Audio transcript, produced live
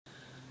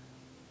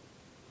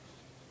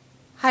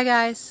Hi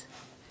guys.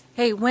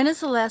 Hey, when is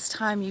the last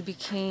time you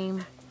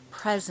became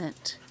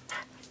present?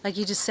 Like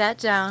you just sat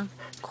down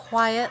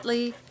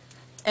quietly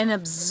and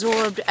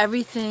absorbed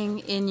everything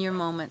in your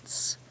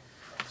moments.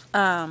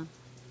 The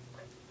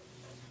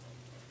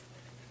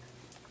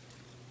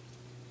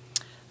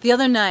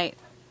other night,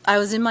 I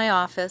was in my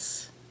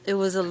office. It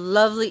was a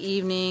lovely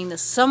evening. The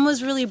sun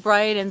was really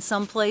bright in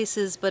some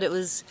places, but it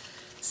was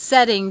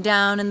setting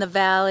down in the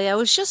valley. I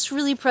was just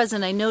really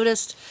present. I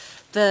noticed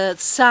the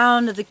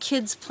sound of the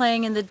kids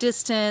playing in the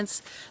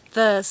distance,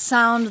 the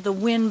sound of the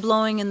wind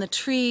blowing in the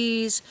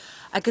trees.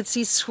 I could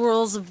see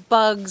swirls of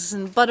bugs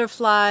and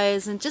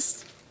butterflies, and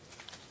just,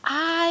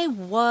 I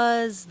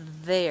was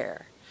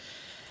there.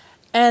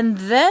 And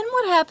then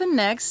what happened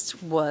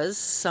next was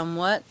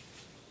somewhat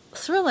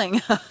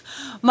thrilling.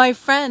 My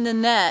friend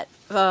Annette,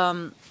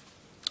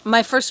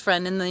 my first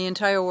friend in the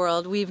entire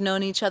world, we've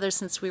known each other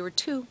since we were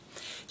 2.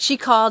 She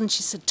called and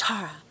she said,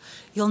 "Tara,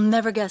 you'll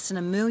never guess in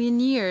a million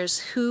years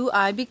who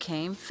I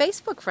became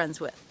Facebook friends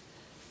with."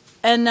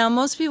 And now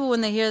most people, when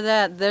they hear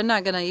that, they're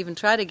not going to even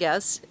try to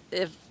guess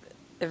if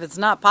it's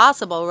not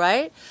possible,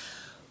 right?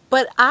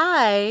 But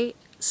I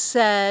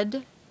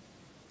said,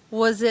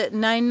 "Was it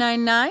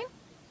 999?"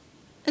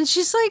 And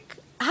she's like,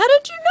 "How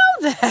did you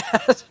know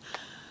that?"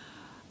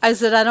 I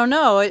said, "I don't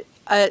know.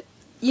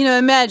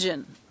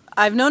 Imagine,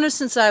 I've known her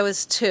since I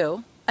was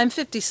 2. I'm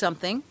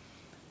 50-something.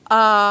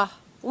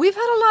 We've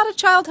had a lot of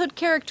childhood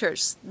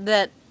characters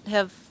that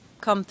have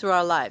come through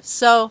our lives.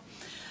 So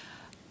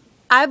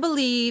I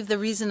believe the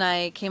reason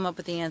I came up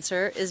with the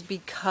answer is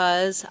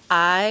because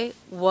I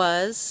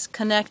was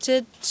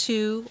connected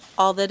to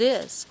all that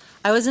is.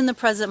 I was in the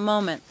present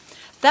moment.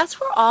 That's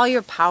where all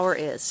your power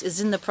is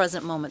in the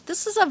present moment.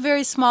 This is a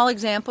very small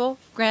example,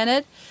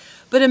 granted,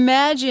 but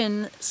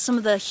imagine some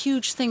of the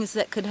huge things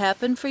that could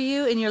happen for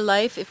you in your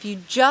life if you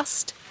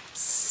just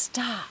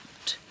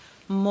stopped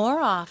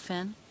more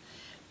often,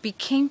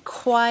 became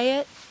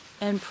quiet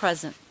and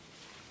present.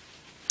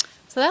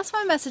 So that's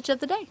my message of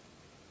the day.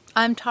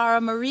 I'm Tara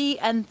Marie,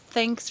 and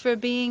thanks for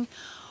being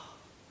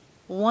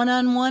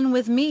one-on-one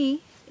with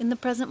me in the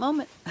present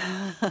moment.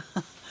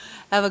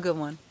 Have a good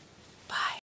one.